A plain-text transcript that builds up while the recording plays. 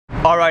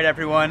Alright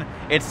everyone,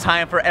 it's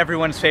time for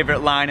everyone's favorite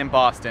line in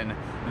Boston.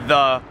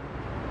 The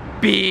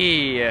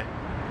B.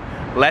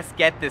 Let's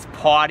get this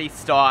party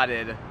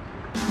started.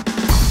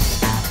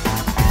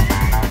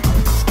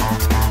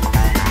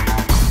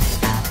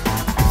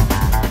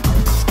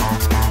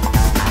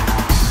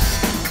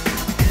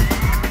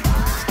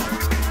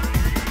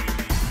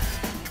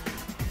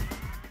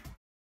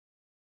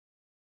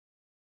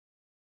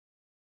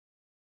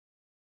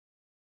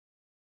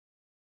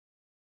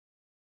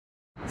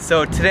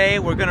 So today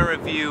we're gonna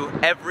review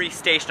every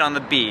station on the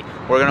B.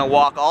 We're gonna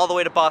walk all the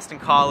way to Boston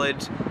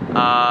College.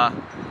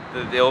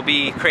 It'll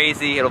be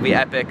crazy, it'll be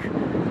epic.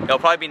 It'll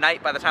probably be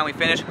night by the time we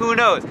finish, who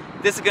knows?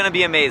 This is gonna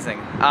be amazing.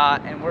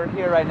 And we're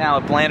here right now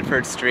at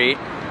Blandford Street.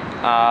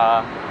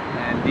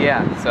 And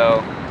yeah,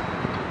 so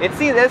it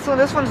seems,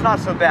 this one's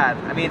not so bad.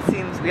 I mean, it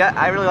seems,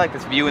 I really like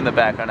this view in the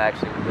background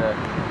actually, with the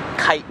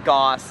kite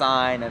gaw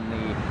sign and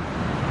the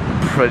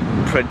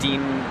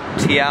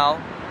Pradential.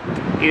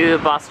 You a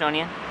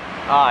Bostonian?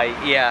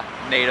 Yeah,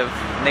 native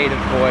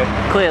boy.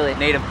 Clearly.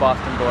 Native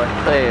Boston boy.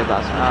 Clearly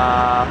Boston.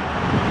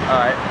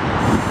 Alright.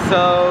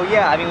 So,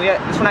 yeah, I mean,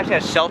 this one actually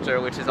has shelter,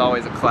 which is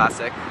always a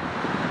classic.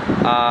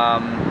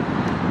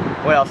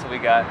 What else have we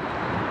got?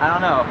 I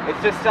don't know.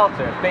 It's just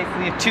shelter.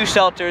 Basically, 2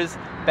 shelters,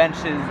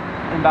 benches,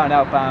 inbound,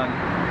 outbound.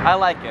 I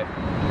like it.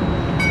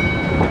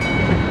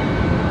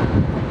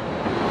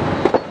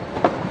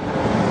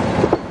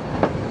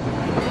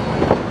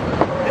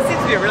 This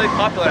seems to be a really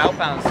popular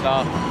outbound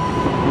stop.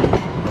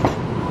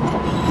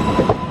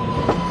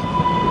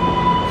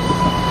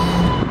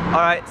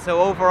 Alright, so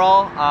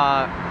overall,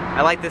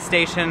 I like this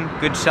station,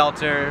 good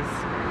shelters,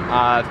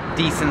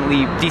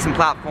 decent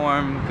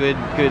platform,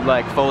 good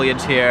like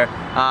foliage here,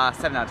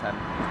 7 out of 10.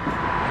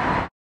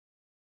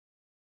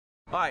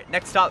 Alright,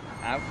 next stop,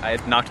 I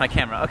knocked my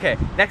camera. Okay,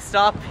 next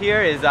stop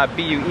here is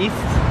BU East.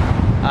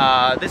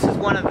 This is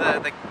one of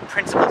the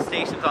principal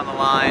stations on the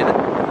line.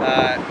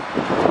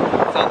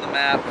 It's on the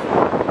map,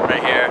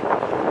 right here.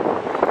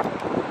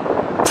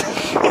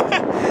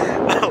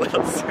 A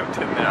little zoomed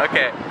in there,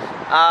 okay.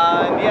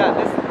 Yeah,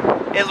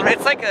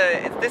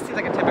 this seems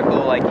like a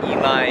typical like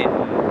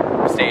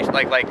E-line station,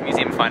 like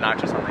Museum of Fine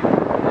Arts or something.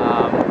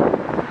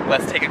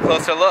 Let's take a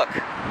closer look.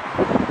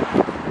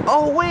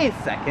 Oh, wait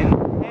a second.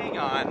 Hang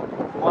on.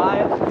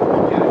 Why?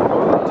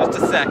 Just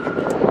a sec.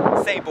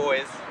 Say,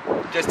 boys.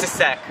 Just a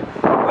sec.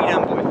 We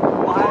done, boys.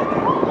 Why?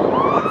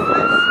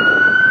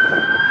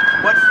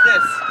 What's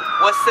this?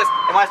 What's this?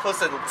 Am I supposed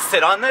to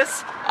sit on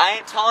this? I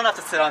ain't tall enough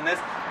to sit on this.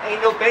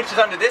 Ain't no benches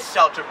under this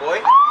shelter, boy.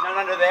 None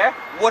under there.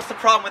 What's the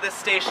problem with this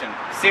station?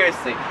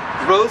 Seriously.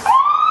 Gross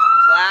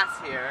glass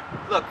here.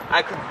 Look,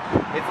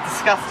 it's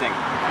disgusting.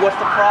 What's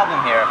the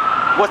problem here?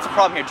 What's the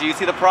problem here? Do you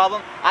see the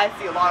problem? I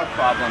see a lot of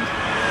problems.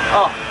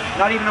 Oh,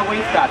 not even a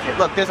wastebasket.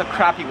 Look, there's a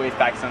crappy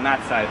wastebasket on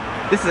that side.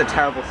 This is a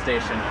terrible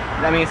station.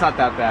 I mean, it's not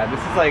that bad. This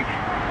is like,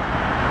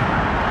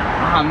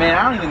 oh man,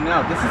 I don't even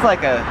know. This is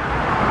like a,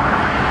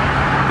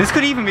 this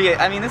could even be,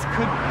 I mean, this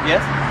could,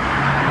 yes?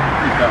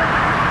 Here we go.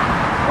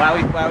 Why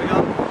are we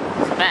going?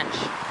 It's a bench.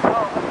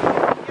 Oh,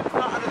 yeah, it's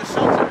not under the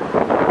shelter.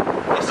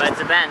 But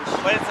it's a bench.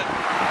 But it's a,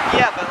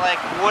 yeah, but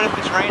like, what if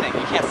it's raining?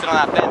 You can't sit on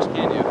that bench,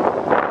 can you?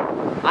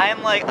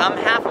 I'm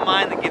half a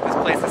mind to give this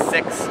place a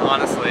 6,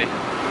 honestly.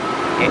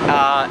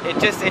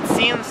 It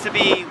seems to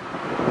be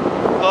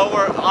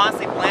lower.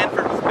 Honestly,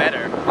 Blandford was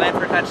better.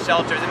 Blandford had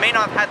shelters. It may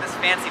not have had this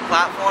fancy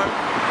platform,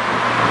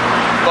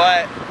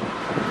 but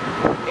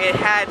it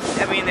had,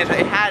 I mean, it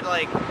had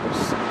like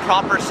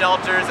proper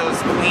shelters. It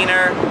was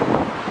cleaner.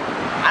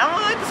 I don't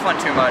really like this one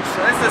too much, so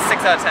this is a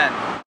 6 out of 10.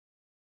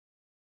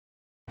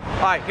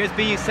 Alright, here's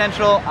BU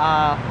Central.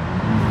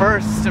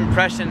 First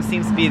impression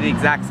seems to be the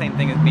exact same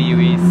thing as BU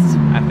East,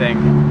 I think.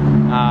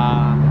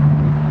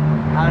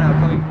 I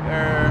don't know,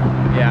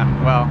 yeah,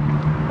 well.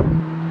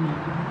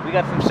 We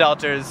got some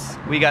shelters,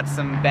 we got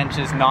some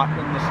benches not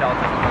in the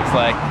shelter, it looks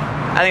like.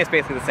 I think it's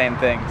basically the same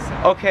things.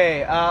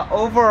 Okay,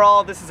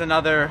 overall this is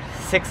another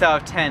 6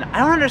 out of 10. I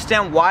don't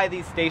understand why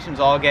these stations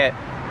all get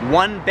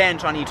 1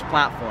 bench on each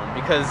platform,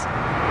 because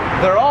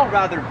they're all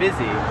rather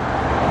busy.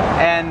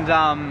 And,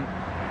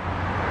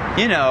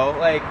 you know,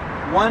 like,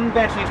 1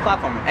 bench on each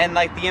platform. And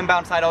like the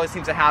inbound side always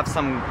seems to have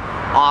some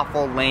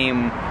awful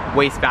lame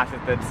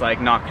wastebasket that's like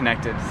not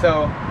connected.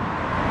 So,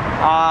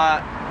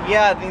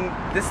 yeah, I mean,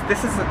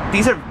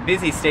 these are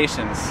busy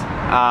stations.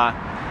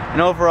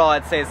 And overall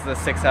I'd say it's a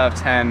 6 out of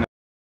 10.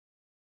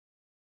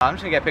 I'm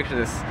just gonna get a picture of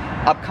this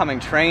upcoming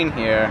train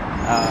here.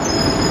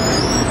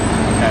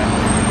 Okay.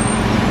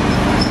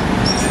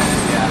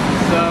 Yeah,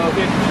 so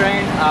here's the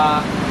train.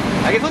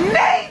 I guess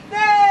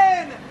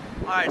Nathan!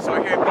 Alright, so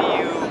we're here at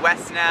BU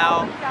West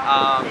now.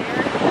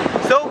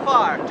 So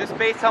far, just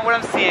based on what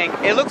I'm seeing,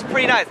 it looks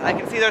pretty nice. I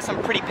can see there's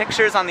some pretty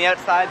pictures on the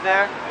outside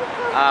there,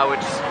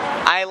 which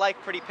I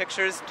like pretty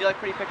pictures. Do you like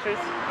pretty pictures?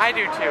 I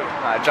do too.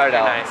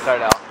 Jardel, nice.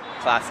 Jardel,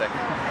 classic.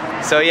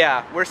 So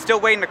yeah, we're still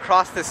waiting to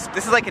cross this.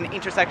 This is like an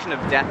intersection of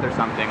death or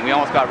something. We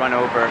almost got run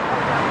over,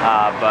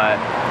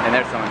 and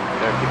there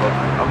are people.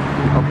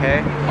 Oh,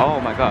 okay. Oh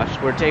my gosh,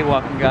 we're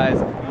jaywalking,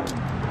 guys.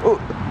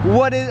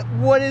 What is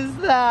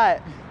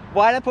that?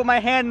 Why did I put my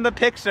hand in the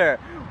picture?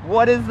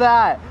 What is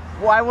that?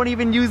 Why won't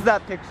even use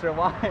that picture?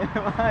 Why?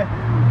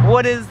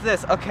 What is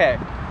this? Okay.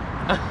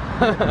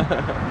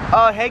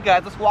 Oh, hey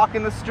guys, let's walk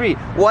in the street.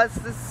 What's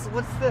this?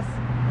 What's this?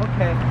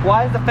 Okay.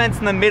 Why is the fence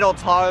in the middle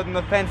taller than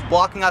the fence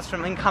blocking us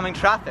from incoming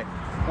traffic?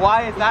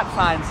 Why is that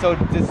sign so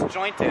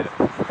disjointed?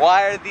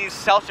 Why are these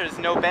shelters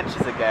no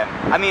benches again?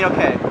 I mean,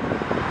 okay.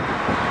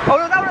 Oh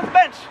no, that one has a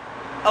bench!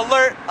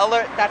 Alert,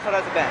 alert, that's what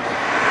has a bench.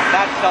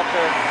 That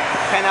shelter,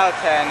 10 out of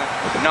 10,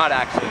 not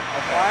actually.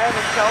 Okay. Why are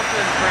the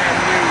shelters brand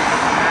new?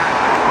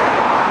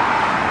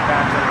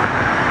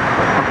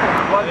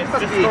 Well, It's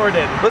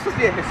distorted. This must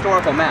be a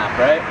historical map,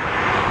 right?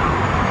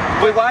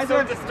 Wait, why is so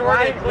it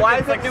distorted? Why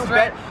is it New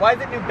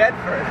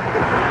Bedford?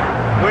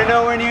 We're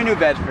nowhere near New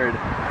Bedford.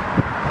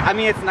 I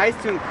mean, it's nice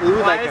to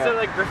include. Why is there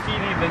like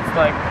graffiti that's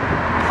like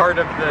part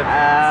of the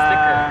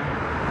sticker?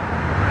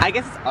 I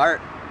guess it's art.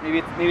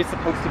 Maybe it's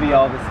supposed to be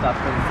all this stuff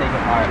for the sake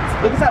of art.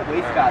 Look at that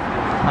wastebasket.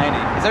 It's tiny.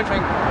 Is there a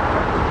drink?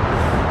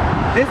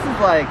 This is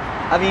like,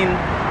 I mean,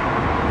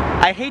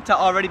 I hate to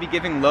already be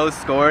giving low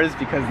scores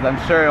because I'm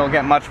sure it'll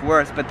get much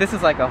worse, but this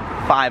is like a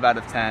 5 out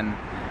of 10,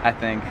 I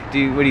think.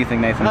 What do you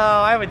think, Nathan? Oh,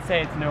 I would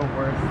say it's no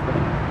worse than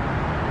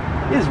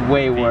It is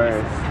way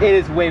worse. It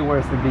is way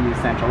worse than BU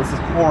Central. This is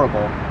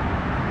horrible.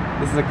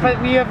 This is a.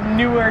 But we have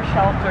newer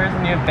shelters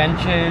and you have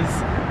benches.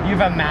 You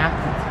have a map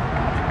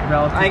that's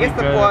relatively I guess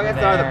good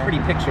there are the pretty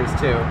pictures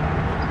too.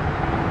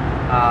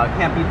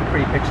 Can't beat the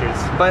pretty pictures.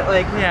 But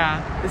like, yeah,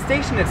 the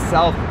station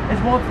itself it's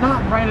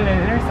not right at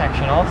an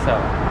intersection also.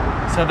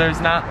 So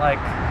there's not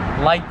like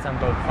lights on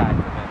both sides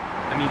of it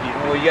immediately.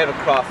 Well, you have a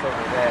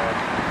crossover there.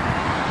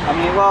 I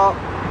mean, well,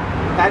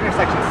 that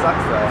intersection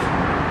sucks though.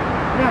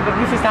 Yeah, but at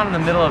least it's not in the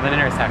middle of an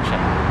intersection.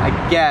 I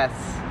guess.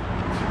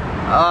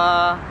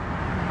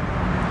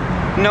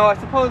 No, I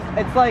suppose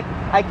it's like,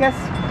 I guess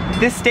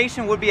this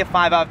station would be a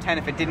 5 out of 10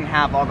 if it didn't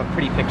have all the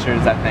pretty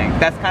pictures, I think.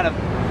 That's kind of,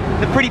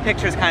 the pretty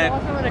pictures kind of.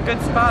 It's also in a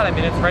good spot. I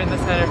mean, it's right in the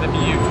center of the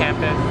BU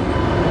campus.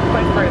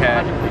 Quite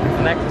logically, because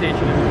the next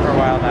station isn't for a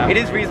while now. It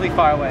is reasonably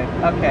far away.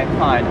 Okay,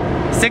 fine.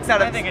 6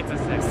 out of. I think it's a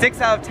 6. 6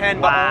 out of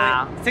 10,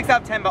 Wow. but only 6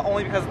 out of 10, but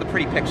only because of the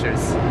pretty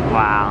pictures.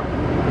 Wow.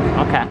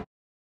 Okay.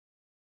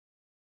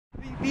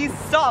 These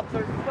stops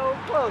are so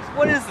close.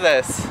 What is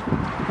this?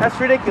 That's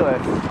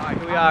ridiculous. Alright,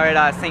 here we are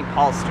at St.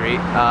 Paul Street.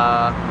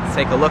 Let's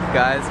take a look,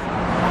 guys.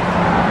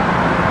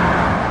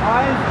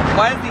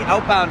 Why does the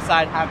outbound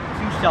side have 2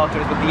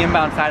 shelters, but the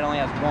inbound side only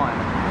has 1?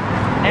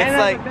 And it's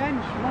like, a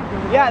bench.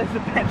 yeah, there's a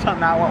bench on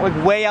that one,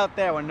 like way out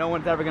there where no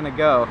one's ever gonna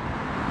go.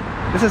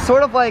 This is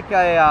sort of like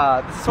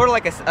a,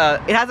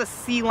 it has a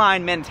sea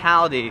line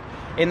mentality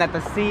in that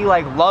the sea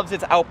like loves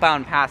its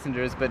outbound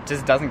passengers, but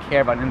just doesn't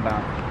care about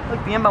inbound.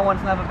 Look, the inbound one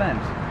doesn't have a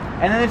bench,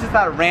 and then there's just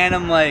that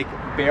random like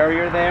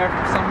barrier there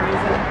for some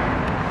reason.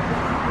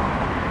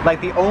 Like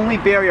the only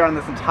barrier on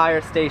this entire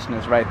station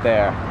is right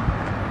there,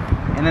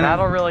 and then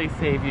that'll really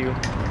save you.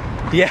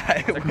 Yeah,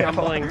 it the will.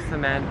 crumbling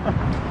cement.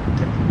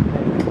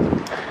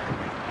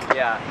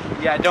 Yeah.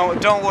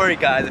 Don't worry,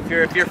 guys. If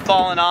you're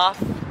falling off,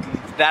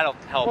 that'll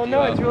help. Well,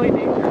 no, it's really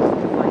dangerous.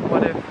 Like,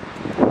 what if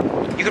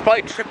you could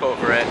probably trip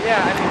over it?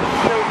 Yeah, I mean,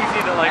 it's so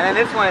easy to like. And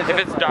then this one is if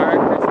it's dark.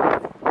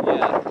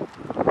 Yeah.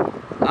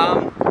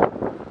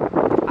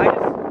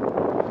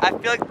 I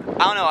feel like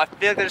I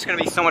feel like there's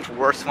gonna be so much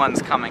worse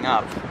ones coming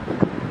up.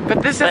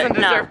 But this doesn't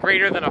no. deserve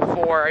greater than a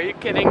 4. Are you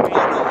kidding me?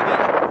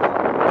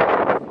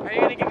 Are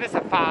you gonna give this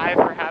a 5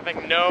 for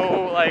having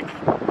no like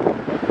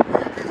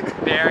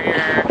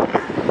barrier?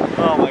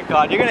 Oh my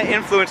God, you're gonna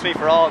influence me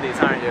for all of these,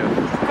 aren't you?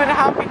 But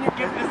how can you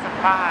give this a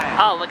 5?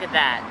 Oh, look at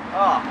that.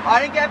 Oh,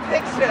 I didn't get a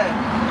picture.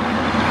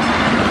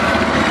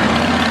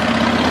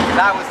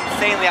 That was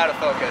insanely out of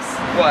focus.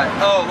 What?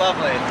 Oh,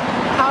 lovely.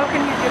 How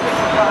can you give this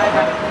a 5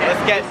 out of 10?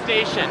 Let's get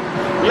station.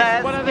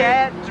 Let's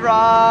get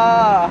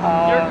drunk.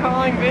 You're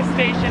calling this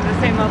station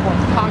the same level as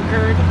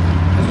Concord,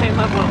 the same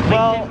level as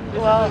Lincoln.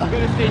 Well, as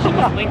good a station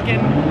as Lincoln.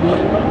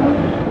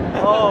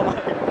 Oh my.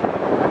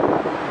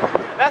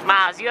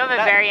 Miles, you have a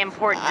very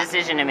important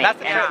decision to make,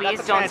 and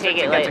please don't take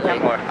it lightly.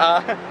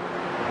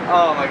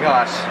 Oh my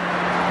gosh.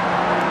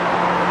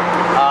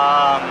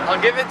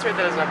 I'll give it to her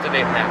that it's an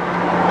up-to-date map.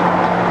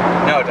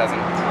 No, it doesn't.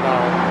 No.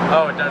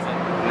 Oh, it doesn't.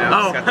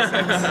 No, it's got the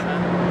 6.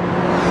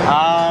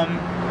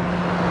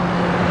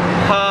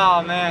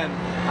 Oh man.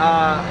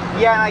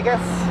 Yeah, I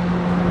guess.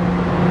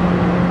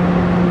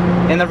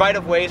 And the right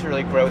of way is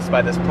really gross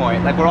by this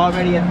point. Like we're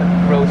already at the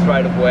gross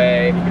right of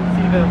way. You can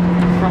see the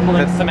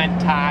crumbling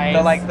cement ties.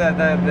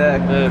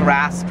 The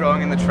grass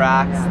growing in the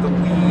tracks, the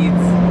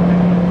weeds.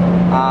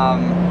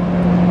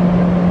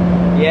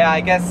 Yeah,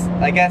 I guess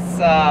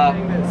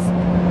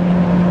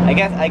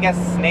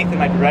Nathan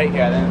might be right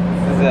here. Then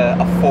this is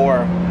a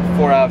 4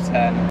 out of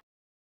 10.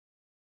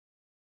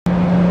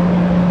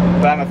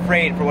 But I'm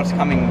afraid for what's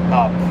coming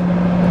up,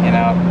 you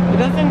know. It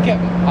doesn't get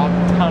a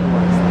ton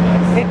worse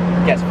than this. It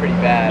gets pretty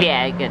bad.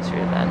 Yeah, it gets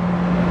really bad.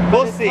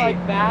 We'll it's see.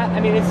 Like that. I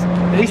mean,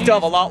 We still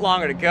have a lot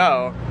longer to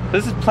go.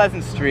 This is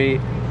Pleasant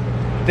Street.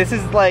 This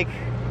is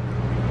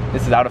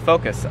out of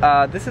focus.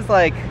 This is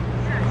like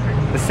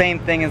the same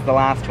thing as the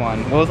last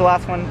one. What was the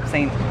last one?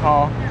 St.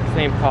 Paul?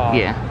 St. Paul.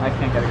 Yeah. I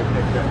can't get a good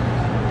picture.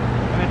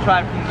 I'm gonna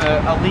try from the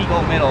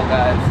illegal middle,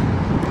 guys.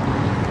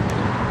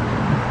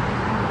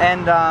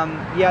 And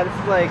yeah, this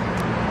is like,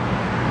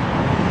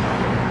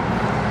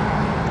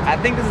 I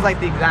think this is like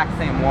the exact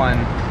same one.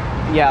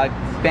 Yeah, like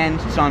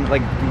bench on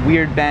like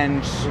weird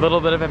bench. A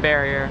little bit of a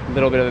barrier. A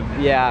little bit of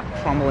a, yeah,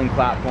 crumbling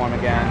platform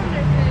again.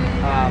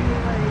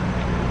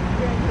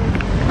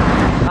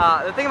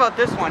 The thing about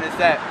this one is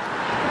that,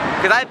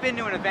 because I've been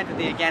to an event at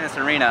the Aganis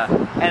Arena,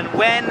 and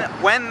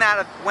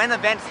when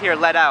events here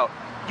let out,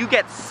 you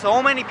get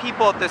so many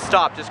people at this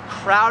stop just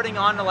crowding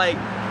onto, like,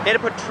 they had to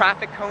put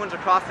traffic cones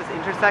across this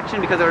intersection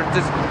because there was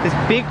just this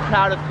big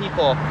crowd of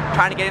people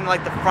trying to get into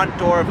like the front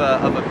door of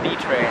a B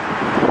train.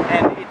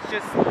 And it's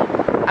just,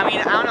 I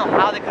mean, I don't know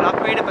how they could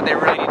upgrade it, but they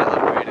really need to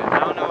upgrade it. I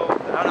don't know if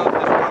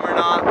there's room or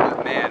not,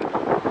 but man.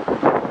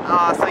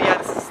 So yeah,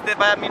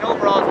 but I mean,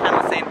 overall it's kind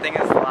of the same thing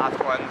as the last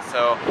one,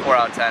 so 4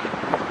 out of 10.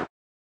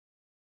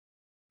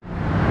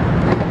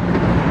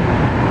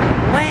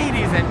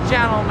 Ladies and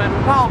gentlemen,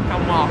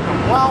 welcome, welcome,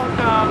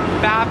 welcome,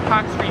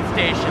 Babcock Street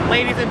Station.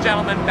 Ladies and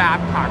gentlemen,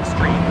 Babcock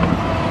Street.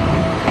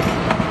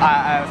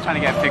 I was trying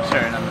to get a picture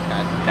and I'm just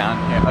kind of down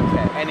here.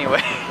 Okay,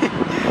 anyway.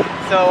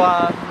 So,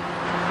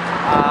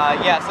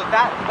 yeah, so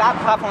that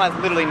platform has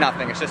literally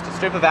nothing. It's just a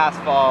strip of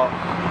asphalt,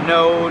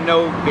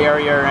 no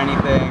barrier or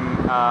anything.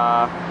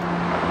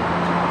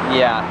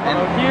 Yeah. And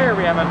here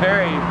we have a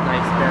very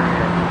nice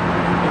barrier.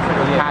 Looks like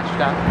it was patched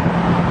up.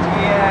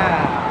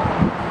 Yeah.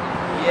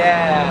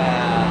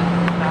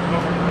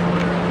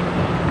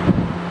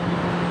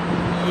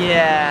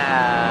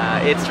 Yeah,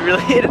 it's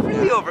really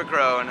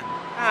overgrown.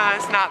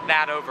 It's not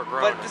that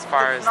overgrown, but as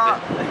far as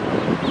not,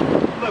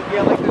 look, we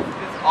have like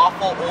this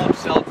awful old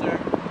shelter.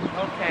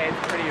 Okay,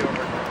 it's pretty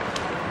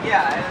overgrown.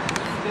 Yeah, and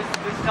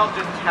this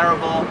shelter's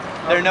terrible.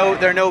 Okay.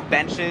 There are no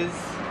benches.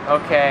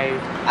 Okay.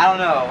 I don't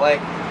know,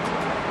 like,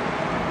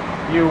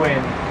 you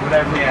win.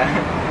 Whatever. Yeah.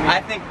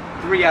 I think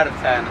 3 out of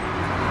 10.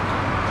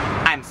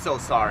 I'm so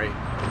sorry.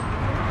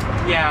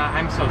 Yeah,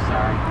 I'm so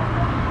sorry.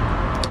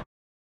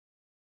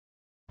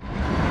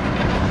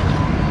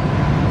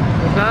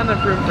 There's not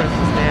enough room for us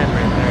to stand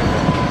right there.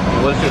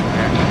 We'll sit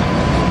there.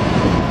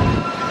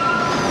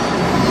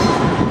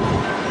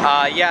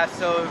 Yeah,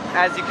 so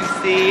as you can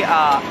see,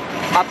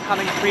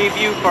 upcoming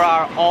preview for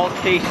our all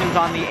stations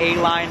on the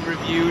A-Line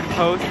reviewed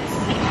posts.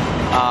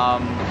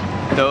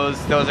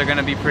 Those are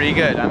gonna be pretty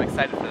good. I'm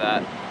excited for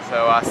that.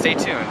 So stay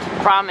tuned.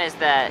 Problem is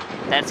that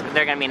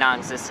they're gonna be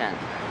non-existent.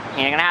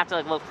 You're gonna have to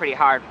like look pretty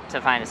hard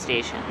to find a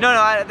station. No,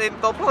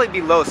 they'll probably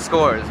be low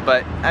scores,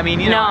 but I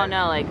mean, you know.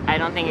 No, like I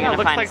don't think you're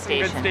gonna find a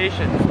station. Some good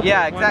stations.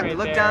 Yeah, exactly. Right,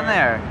 look down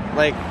there.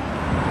 Like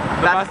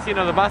the bus, you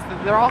know,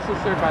 they're also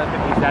served by the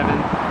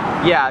 57.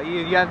 Yeah,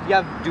 you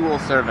have dual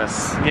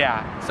service.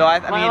 Yeah. So I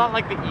mean, not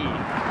like the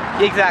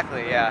E.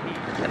 Exactly. Yeah.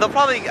 And they'll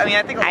probably. I mean,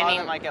 I think a lot of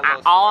them might get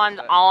low scores.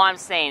 All I'm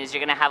saying is you're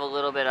gonna have a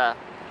little bit of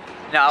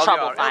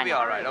trouble finding.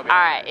 It'll be alright.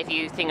 Alright, if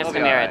you think it's the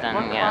mirror, then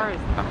yeah.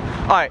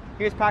 Alright,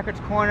 here's Packard's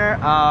Corner.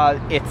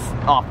 It's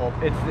awful.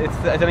 It's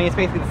I mean, it's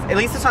basically, at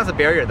least this one's a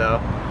barrier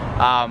though.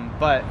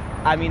 But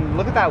I mean,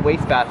 look at that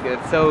wastebasket.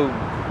 It's so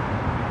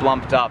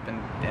blumped up and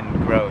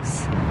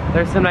gross.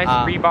 There's some nice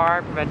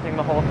rebar preventing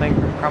the whole thing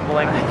from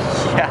crumbling.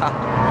 Yeah.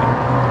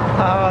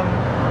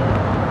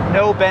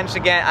 No bench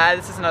again.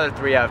 This is another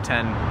 3 out of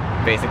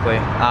 10, basically.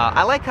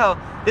 I like how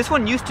this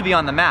one used to be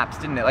on the maps,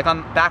 didn't it? Like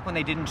back when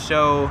they didn't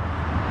show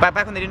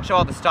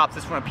all the stops,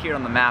 this one appeared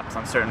on the maps,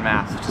 on certain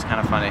maps, which is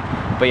kind of funny.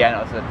 But yeah,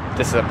 no,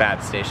 this is a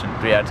bad station.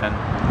 3 out of 10.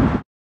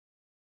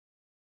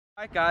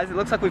 Alright guys, it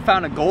looks like we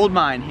found a gold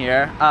mine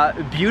here.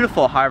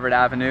 Beautiful Harvard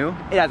Avenue.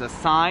 It has a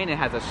sign, it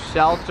has a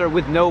shelter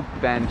with no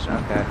bench.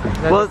 Okay.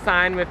 There's a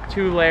sign with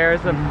 2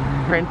 layers of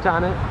print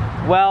on it.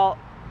 Well,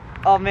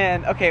 oh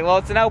man, okay, well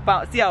it's an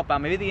outbound, it's the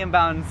outbound. Maybe the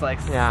inbound's like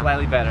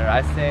slightly better.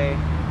 I say,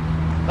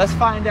 let's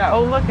find out.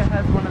 Oh look, it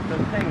has one of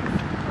those things.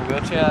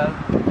 Wheelchair?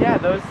 Yeah,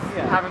 those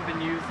haven't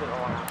been used in a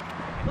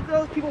while. Look at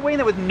those people waiting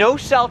there with no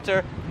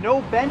shelter,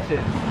 no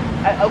benches.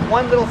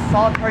 One little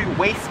solitary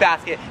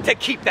wastebasket to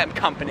keep them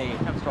company.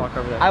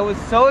 Over there. I was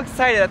so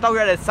excited. I thought we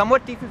were at a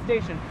somewhat decent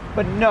station,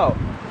 but no.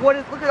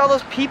 Look at all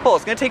those people.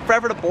 It's gonna take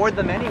forever to board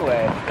them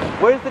anyway.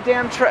 Where's the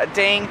dang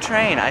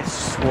train? I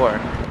swore.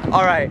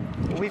 All right,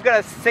 we've got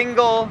a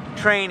single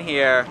train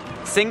here,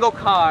 single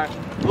car.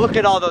 Look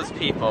at all those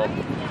people.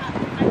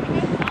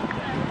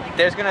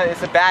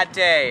 It's a bad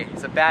day.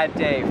 It's a bad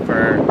day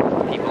for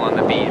people on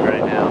the beat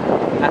right now.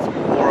 That's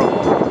horrible.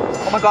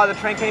 Oh my god, the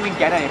train can't even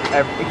get it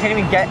can't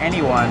even get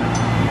anyone.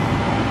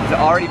 Is it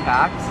already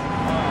packed?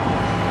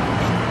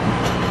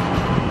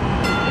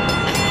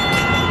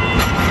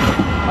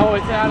 Oh,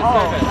 it's out of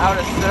service. Out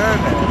of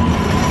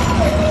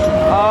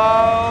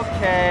service.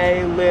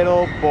 Okay,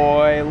 little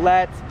boy,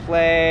 let's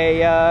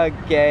play a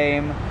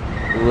game.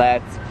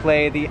 Let's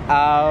play the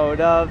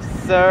out of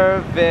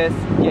service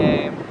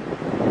game.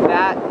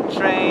 That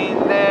train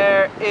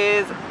there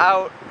is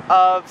out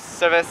of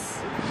service.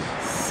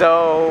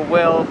 So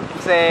we'll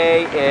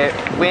say it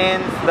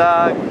wins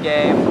the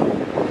game.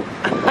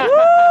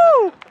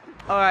 Woo!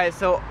 Alright,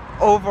 so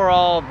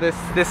overall, this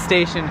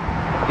station,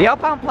 the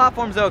outbound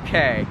platform's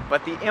okay,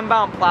 but the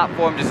inbound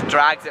platform just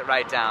drags it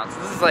right down. So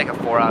this is like a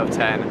 4 out of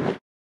 10.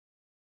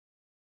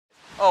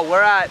 Oh,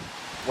 we're at,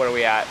 what are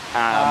we at?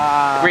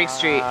 Greek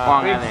Street,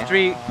 Long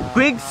Avenue.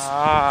 Griggs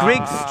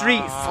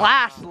Street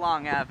 /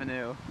 Long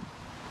Avenue.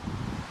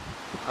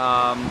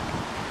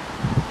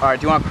 Alright,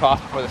 do you want to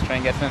cross before this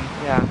train gets in?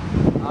 Yeah.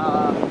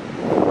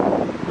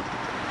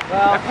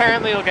 Well,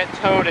 apparently you'll get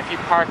towed if you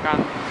park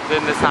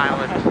in this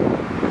island.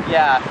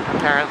 Yeah.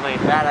 Apparently.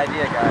 Bad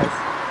idea, guys.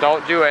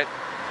 Don't do it.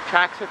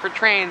 Tracks are for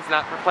trains,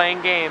 not for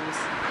playing games.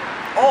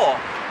 Oh.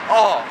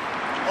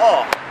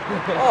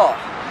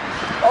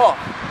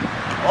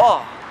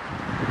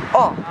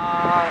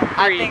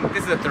 I think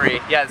this is a 3.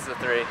 Yeah, this is a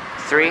 3.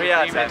 3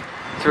 out of 10.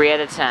 3 out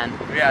of 10.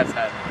 3 out of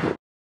 10.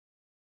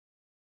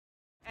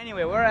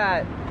 Anyway, we're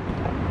at...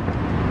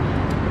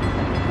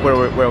 Where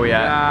are we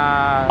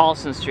at?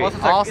 Alston Street.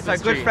 It's our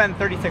good friend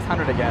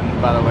 3600 again,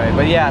 by the way.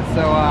 But yeah,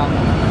 so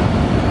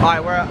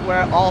alright, we're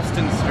at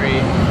Alston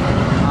Street.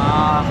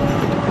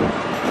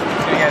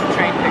 Gonna get a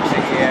train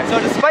picture here. So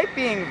despite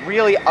being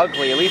really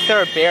ugly, at least there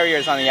are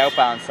barriers on the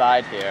outbound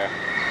side here.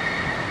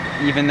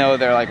 Even though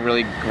they're like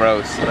really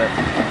gross, but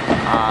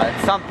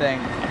it's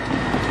something.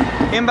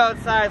 Inbound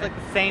side, like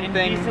the same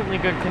thing. Decently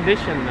good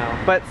condition though.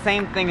 But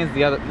same thing as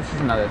the other. This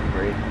is another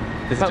 3.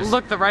 But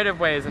look, the right of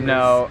way isn't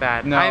as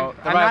bad. No,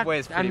 the right of way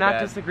is pretty bad. I'm not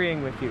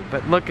disagreeing with you,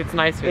 but look, it's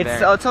nicer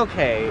there. It's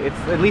okay. It's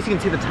at least you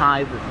can see the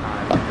ties this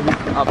time. At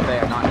least up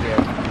there, not here.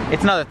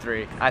 It's another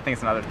 3. I think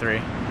it's another 3.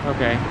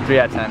 Okay. 3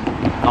 out of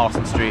 10.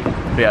 Alston Street.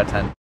 3 out of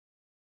 10.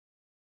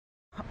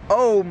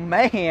 Oh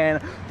man!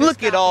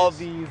 Look at all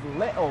these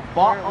little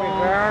bottles.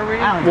 Where are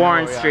we?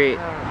 Warren Street.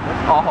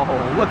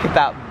 Oh, look at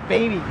that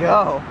baby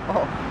go!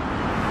 Oh.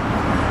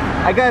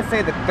 I gotta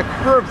say the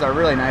curbs are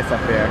really nice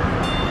up here.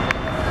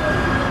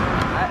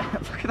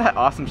 Look at that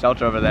awesome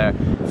shelter over there.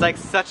 It's like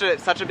such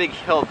a big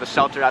hill. The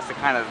shelter has to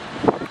kind of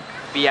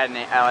be at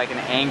like an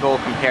angle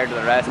compared to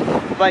the rest.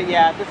 But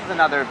yeah, this is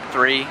another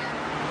 3.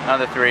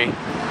 Another 3.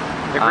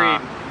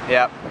 Agreed.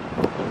 Yep.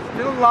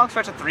 There's a long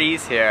stretch of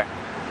 3s here.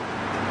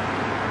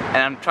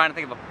 And I'm trying to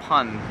think of a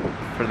pun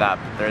for that,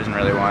 but there isn't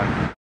really one.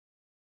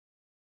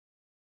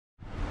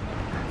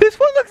 This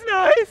one looks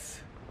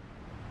nice!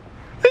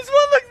 This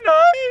one looks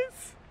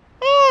nice!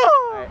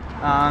 Oh!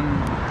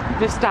 Right,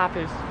 this stop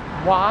is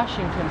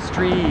Washington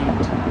Street.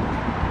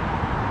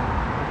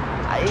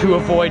 To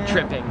avoid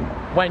tripping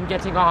when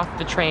getting off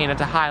the train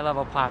at a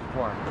high-level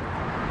platform,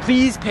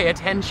 please pay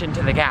attention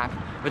to the gap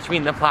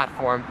between the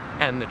platform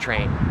and the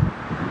train.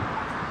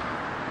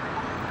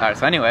 Alright,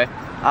 so anyway,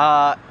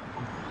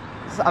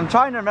 so I'm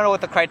trying to remember what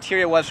the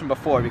criteria was from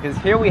before, because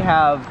here we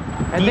have...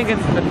 I think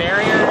it's the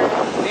barrier,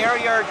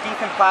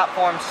 decent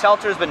platform,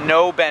 shelters, but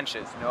no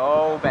benches.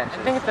 No benches.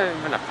 I think it's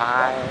even a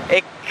 5.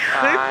 It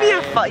could be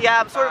a 5.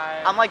 Yeah,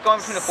 I'm like going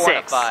between a 4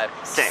 and a 5.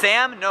 6.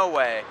 Sam, no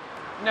way.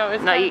 No,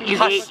 it's not.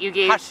 You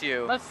gave. Hush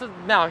you.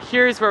 Now,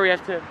 here's where we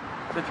have to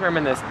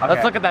determine this. Okay.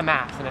 Let's look at the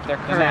maps and if they're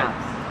correct.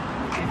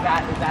 Is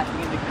that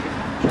the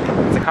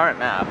indication? It's a current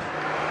map.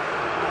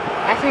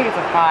 I think it's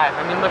a 5.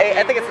 I mean, look,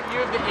 I think it's you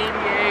have the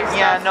ADA stuff.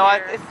 Yeah, no,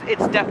 here.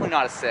 it's definitely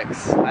not a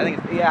 6. I think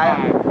it's,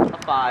 a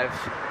 5.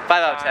 5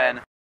 out of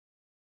 10.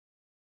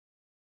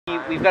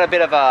 We've got a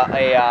bit of a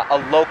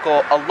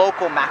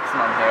local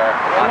maximum here.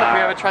 Oh, look, we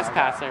have a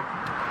trespasser.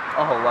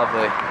 Oh,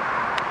 lovely.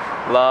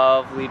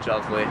 Lovely,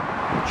 lovely.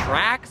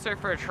 Tracks are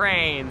for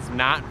trains,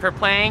 not for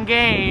playing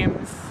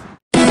games.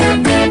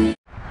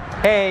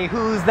 Hey,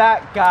 who's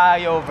that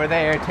guy over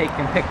there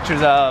taking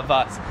pictures of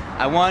us?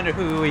 I wonder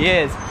who he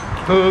is.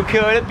 Who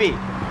could it be?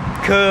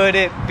 Could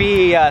it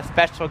be a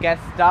special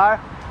guest star?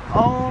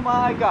 Oh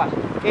my gosh,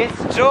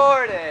 it's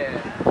Jordan!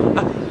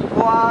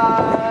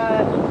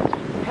 What?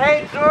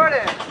 Hey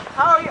Jordan,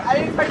 how are you? I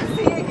didn't expect to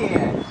see you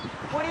again.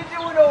 What are you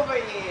doing over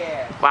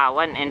here? Wow,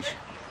 what an inch.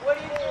 What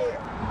are you doing?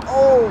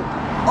 Oh.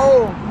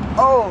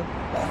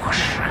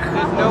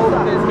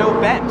 There's no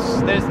bench.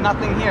 There's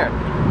nothing here.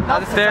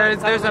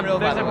 There's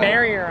a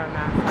barrier on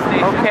that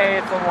station. Okay,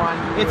 it's a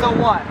 1. It's a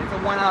 1. It's a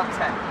 1 out of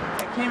 10.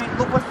 I can't even,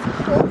 look what's the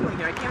pole doing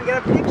here. I can't even get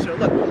a picture.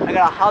 Look, I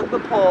gotta hug the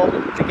pole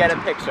to get a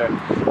picture.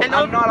 And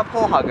I'm not a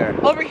pole hugger.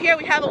 Over here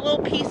we have a little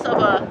piece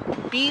of a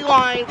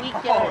Beeline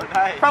weekend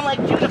from like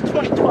June of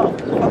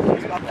 2012.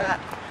 Okay, got that.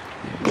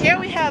 Here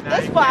we have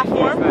this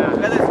platform.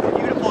 Look at this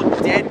beautiful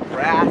dead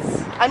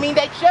grass. I mean,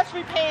 they just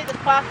repainted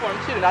this platform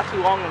too, not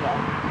too long ago.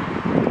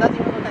 Doesn't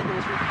even look like it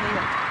was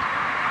repainted.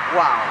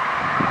 Wow.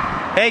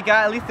 Hey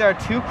guys, at least there are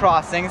 2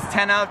 crossings,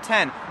 10 out of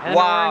 10. And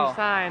wow. An orange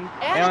sign.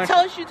 And it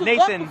tells you to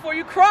look before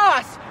you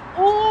cross.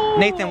 Ooh,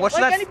 Nathan, what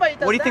do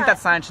you think that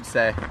sign should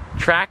say?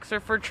 Tracks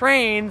are for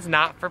trains,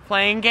 not for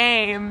playing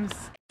games.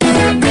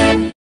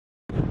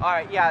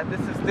 Alright, yeah,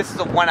 this is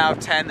a 1 out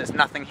of 10. There's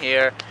nothing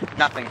here.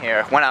 Nothing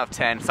here. 1 out of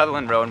 10.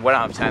 Sutherland Road, 1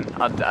 out of 10.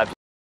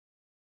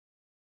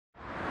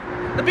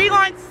 The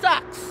Beeline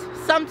sucks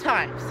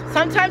sometimes.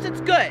 Sometimes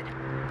it's good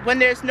when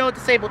there's no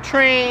disabled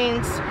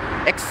trains,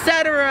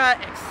 etc.,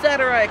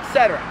 etc.,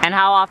 etc. And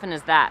how often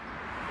is that?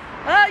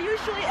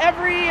 Usually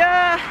every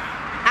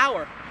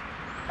hour.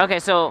 Okay,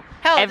 so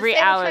Hell, every the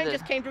same hour. train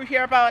just came through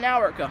here about an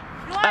hour ago.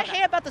 You know what I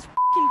hate about this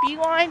fucking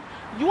beeline?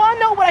 You wanna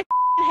know what I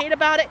fucking hate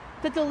about it?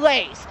 The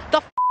delays. The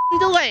fucking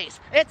delays.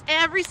 It's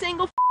every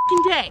single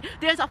fucking day.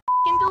 There's a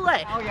fucking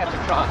delay. Now we have to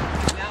cross.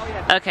 Now we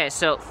have to Okay,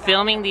 so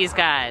filming these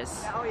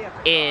guys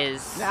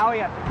is Now we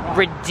have to cross.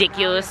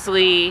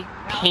 ridiculously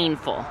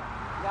painful.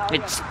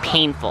 It's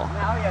painful.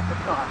 Now we have to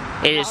cross.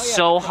 It is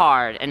so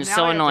hard and so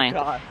Now we have to annoying.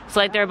 cross. It's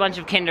like they're a bunch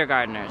of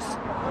kindergartners.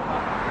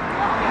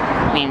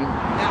 I mean, Now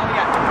we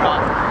have to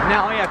cross.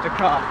 Now we have to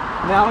cross.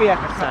 Now we have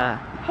to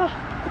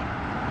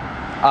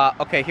cross.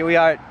 Okay, here we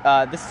are.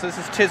 This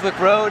is Chiswick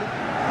Road.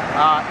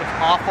 It's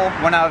awful.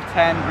 1 out of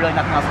 10. Really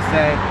nothing else to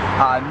say.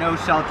 No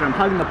shelter. I'm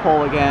hugging the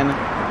pole again.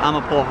 I'm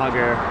a pole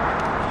hugger.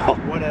 Oh,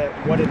 what a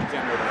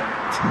degenerate.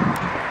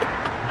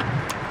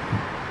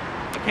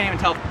 I can't even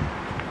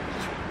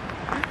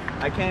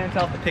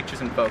tell if the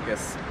picture's in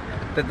focus.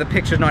 The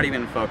picture's not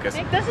even in focus.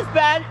 Think this is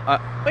bad?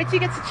 Wait till you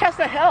get to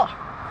Chestnut Hill.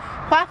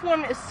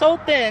 Platform is so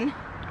thin,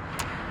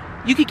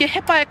 you could get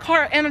hit by a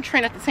car and a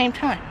train at the same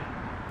time.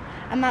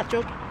 I'm not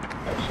joking.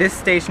 This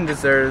station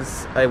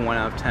deserves a 1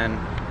 out of 10.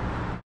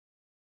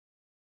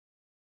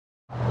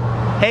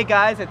 Hey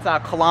guys, it's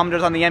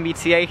kilometers on the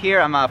MBTA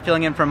here. I'm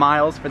filling in for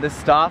Miles for this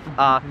stop.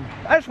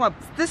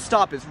 This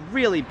stop is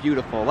really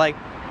beautiful. Like,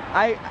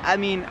 I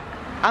mean,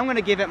 I'm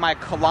gonna give it my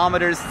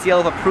kilometers seal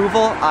of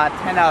approval, 10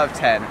 out of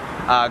 10.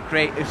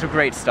 Great, it's a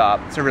great stop.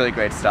 It's a really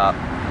great stop.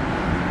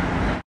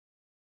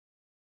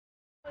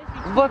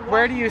 Look,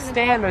 where do you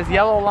stand? There's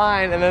yellow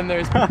line and then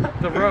there's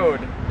the road.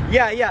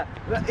 Yeah.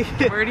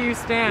 Where do you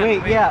stand?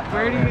 Wait, yeah.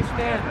 Where do you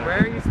stand?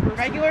 Where are you supposed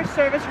Regular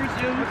service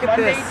resumes Look at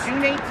Monday, this.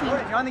 June 18th.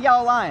 Jordan, you're on the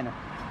yellow line.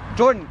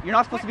 Jordan, you're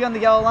not supposed to be on the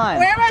yellow line.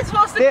 Where am I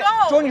supposed to go?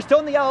 Jordan, you're still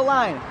in the yellow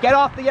line. Get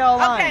off the yellow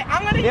line. Okay,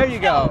 I'm gonna There get you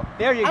killed. go.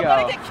 There you I'm go.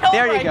 gonna get killed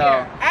There you right go.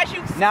 here, as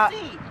you Now-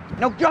 see.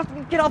 No,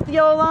 get off the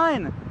yellow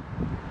line.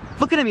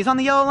 Look at him, he's on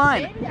the yellow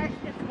line. Maybe I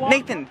should just walk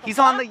Nathan, up he's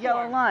on the platform.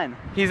 yellow line.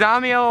 He's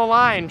on the yellow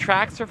line.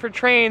 Tracks are for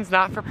trains,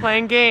 not for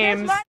playing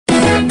games.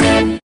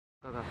 Fun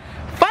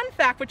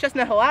fact for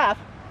Chestnut Hill Ave,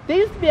 there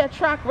used to be a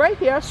track right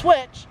here, a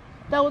switch,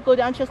 that would go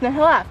down Chestnut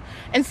Hill Ave.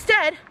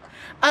 Instead,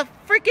 a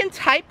freaking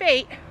Type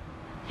 8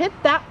 hit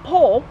that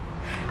pole,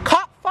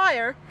 caught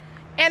fire,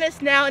 and it's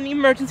now an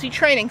emergency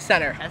training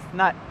center.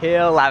 Chestnut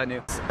Hill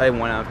Avenue. A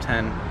 1 out of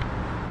 10.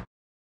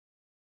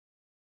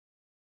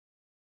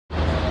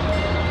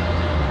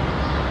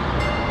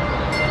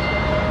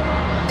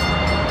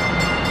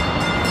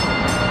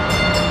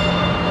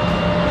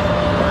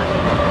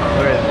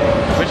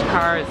 Which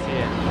car is he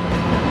in?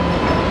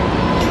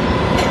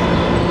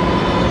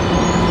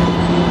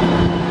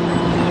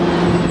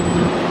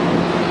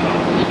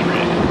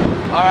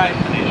 Alright,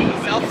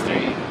 South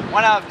Street,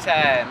 1 out of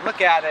 10. Look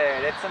at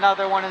it, it's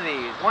another one of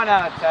these. 1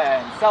 out of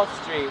 10. South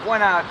Street,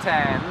 1 out of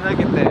 10. Look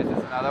at this,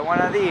 it's another one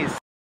of these.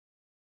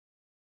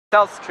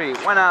 South Street,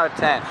 1 out of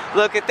 10.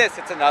 Look at this,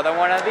 it's another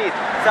one of these.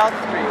 South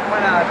Street,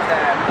 1 out of 10.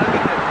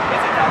 Look at this,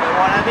 it's another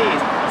one of these.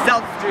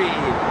 South Street,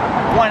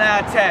 1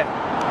 out of 10.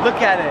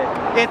 Look at it,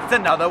 it's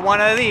another one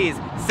of these.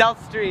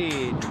 South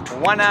Street,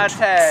 1 out of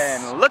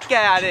 10. Look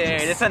at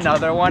it, it's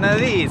another one of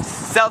these.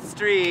 South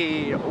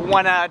Street,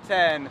 1 out of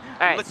 10.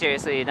 alright, Look-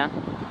 seriously, you done?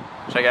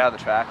 Should I get out of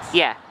the tracks?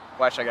 Yeah.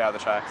 Why should I get out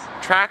of the tracks?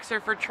 Tracks are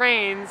for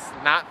trains,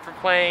 not for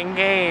playing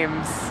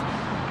games.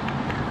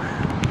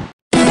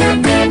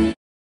 Boston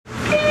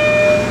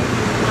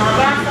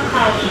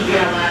College will be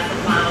our last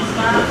and final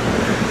stop.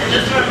 And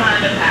just a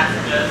reminder,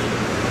 passengers,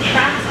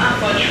 tracks are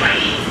for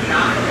trains,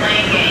 not for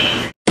playing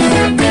games.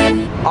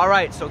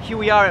 Alright, so here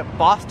we are at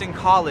Boston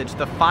College,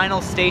 the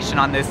final station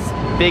on this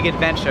big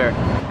adventure.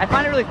 I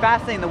find it really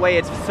fascinating the way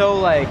it's so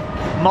like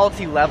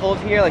multi-leveled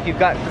here. Like you've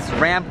got this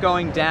ramp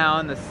going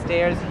down, the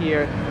stairs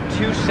here,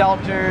 2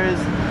 shelters,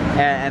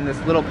 and this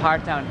little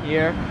part down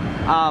here.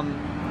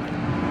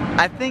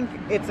 I think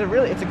it's a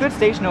good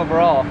station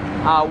overall.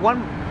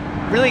 One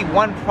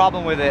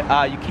problem with it,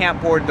 you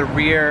can't board the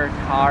rear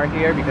car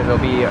here because it'll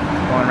be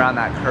going around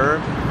that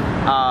curve.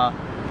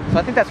 So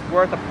I think that's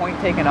worth a point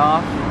taken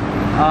off.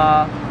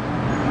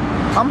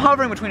 I'm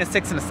hovering between a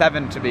 6 and a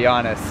 7 to be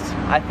honest.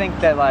 I think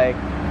that like,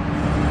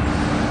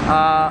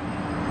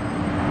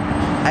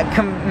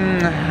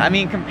 I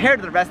mean compared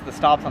to the rest of the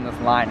stops on this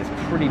line, it's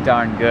pretty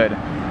darn good.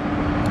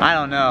 I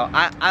don't know.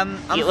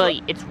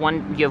 It's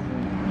one. You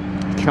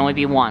can only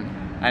be one.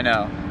 I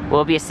know.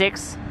 Will it be a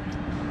 6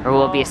 or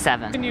will it be a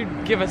 7? Can you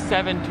give a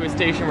 7 to a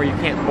station where you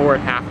can't board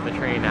half the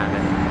train at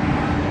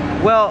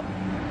it? Well,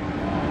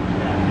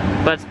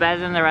 But it's better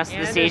than the rest of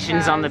the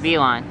stations on the B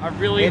line. A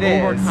really It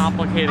is.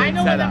 overcomplicated I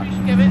know what setup. number you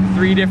should give it.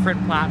 3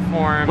 different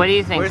platforms. What do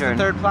you think, where's the Jordan?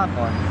 third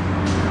platform?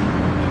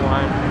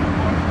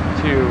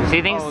 1, 2. So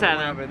you think Oh, the one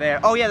 7? over there.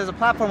 Oh yeah, there's a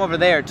platform over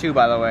there too,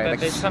 by the way. That Like,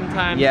 they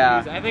sometimes yeah.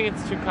 use. I think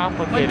it's too When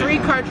complicated. 3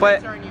 car trains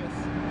But- are in use.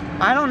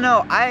 I don't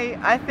know.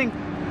 I think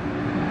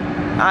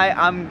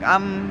I'm. I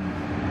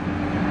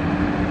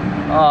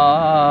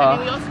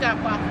mean, we also got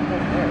a platform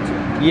over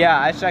there too. Yeah,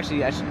 I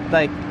should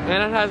like.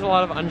 And it has a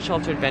lot of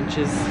unsheltered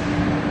benches.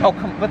 Oh,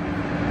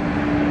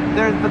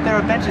 But there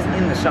are benches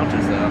in the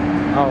shelters though.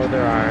 Oh,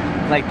 there are.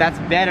 Like that's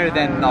better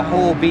than the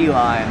whole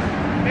beeline.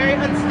 Very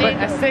But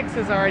unstable. a 6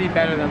 is already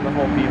better than the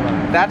whole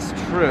beeline. That's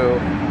true.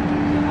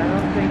 I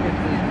don't think it's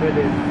as good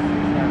as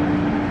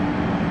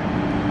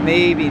 7.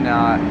 Maybe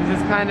not. It's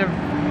just kind of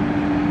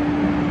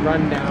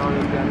run down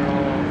in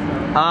general.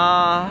 So.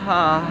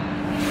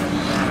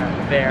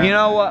 There. You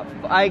know what?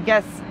 I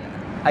guess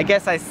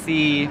I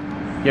see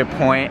your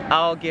point.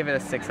 I'll give it a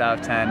 6 out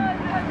of 10.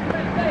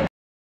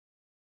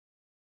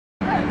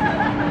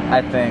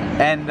 I think.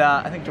 And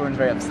I think Jordan's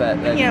very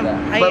upset that Yeah,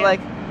 that. I But am.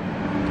 like,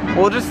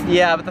 we'll just,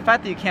 yeah, but the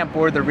fact that you can't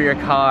board the rear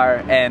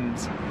car and,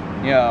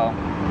 you know,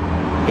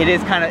 it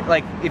is kind of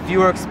like, if you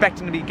were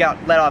expecting to be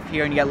let off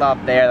here and you get let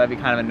off there, that'd be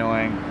kind of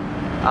annoying.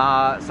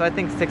 So I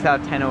think 6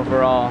 out of 10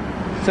 overall.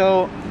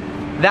 So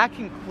that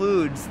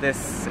concludes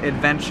this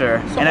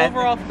adventure. So and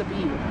overall for the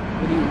bee,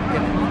 what do you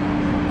give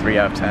it? 3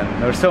 out of 10.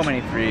 There were so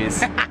many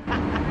 3s.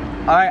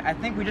 Alright, I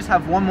think we just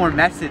have one more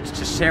message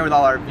to share with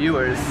all our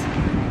viewers.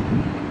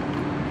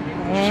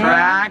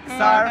 Tracks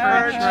are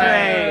for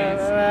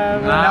trains,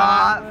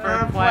 not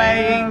for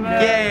playing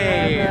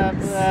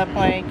games.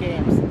 Playing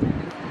games.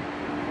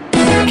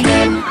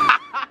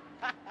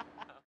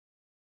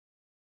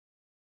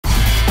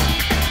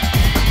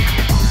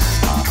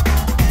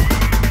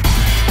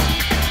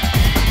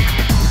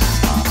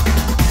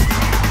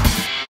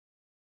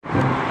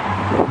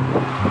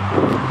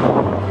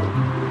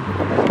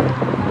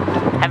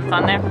 Having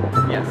fun there?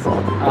 Yes.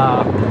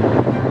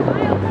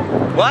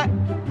 What?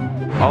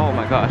 Oh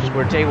my gosh,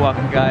 we're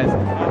jaywalking, guys.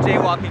 We're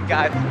jaywalking,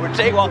 guys. We're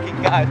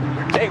jaywalking, guys.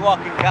 We're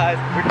jaywalking, guys.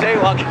 We're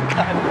jaywalking,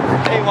 guys.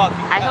 We're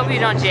jaywalking. I hope you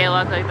don't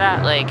jaywalk like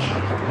that, like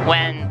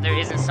when there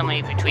isn't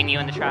somebody between you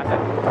and the traffic.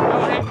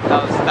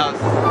 That was.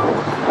 We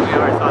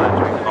already saw that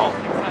during the ball.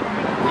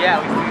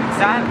 Yeah, we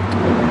saw it.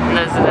 And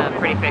those are the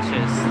pretty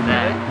pictures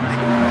that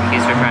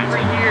he's referring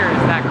For to. years,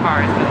 that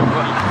car has been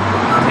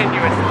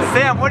continuously.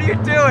 Sam, what are you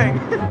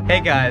doing? Hey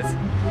guys,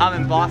 I'm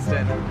in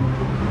Boston.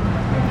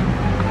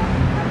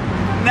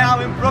 Now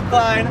I'm in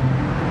Brookline.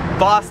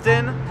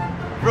 Boston,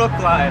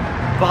 Brookline.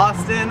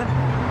 Boston,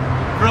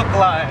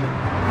 Brookline.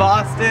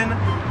 Boston,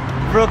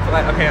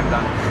 Brookline. Okay, I'm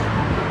done.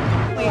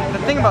 The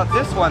thing about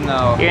this one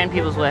though. You're in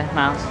people's way,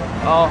 Miles.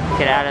 Oh.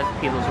 Get out of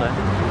people's way.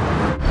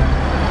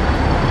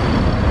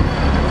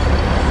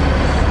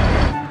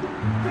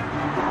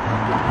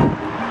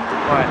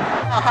 What?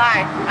 Oh,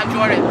 hi, I'm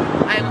Jordan.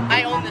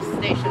 I own this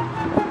station.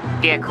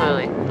 Yeah,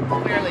 clearly.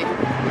 Clearly.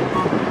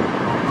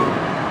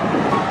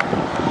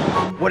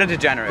 What a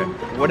degenerate.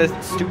 What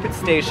a stupid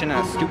station,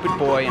 and a stupid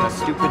boy, and a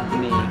stupid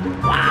me.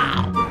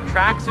 Wow!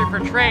 Tracks are for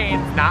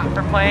trains, not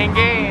for playing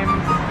games.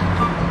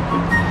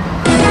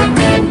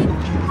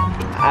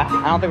 I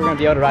don't think we're gonna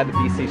be able to ride the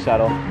BC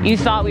shuttle. You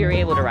thought we were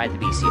able to ride the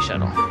BC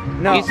shuttle.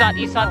 No. You thought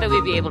that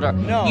we'd be able to.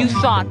 No. You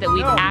thought that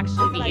we'd No.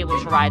 actually be able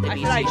to ride the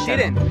BC I shuttle.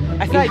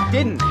 didn't. I said I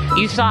didn't.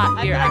 You thought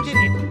I we were said I actually.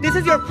 didn't. This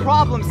is your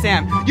problem,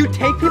 Sam. You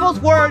take people's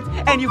words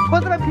and you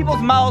put them in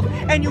people's mouths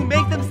and you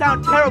make them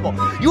sound terrible.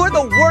 You are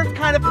the worst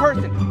kind of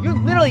person. You're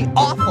literally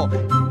awful.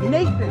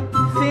 Nathan,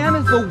 Sam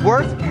is the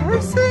worst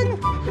person?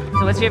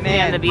 So what's your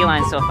opinion on the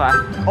beeline so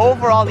far?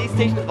 Overall, these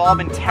stations have all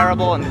been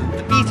terrible and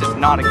the B's just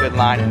not a good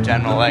line in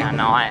general. Like, I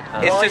know,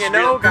 it's Well, just you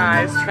know,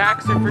 guys,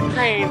 tracks are for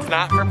trains,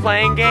 not for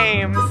playing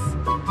games.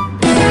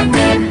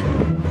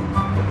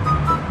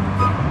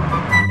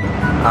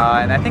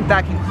 and I think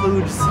that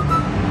concludes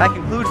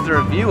the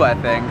review, I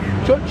think.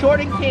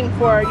 Jordan King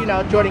for, you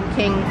know, Jordan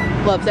King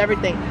loves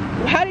everything.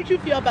 How did you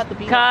feel about the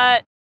bee?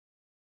 Cut.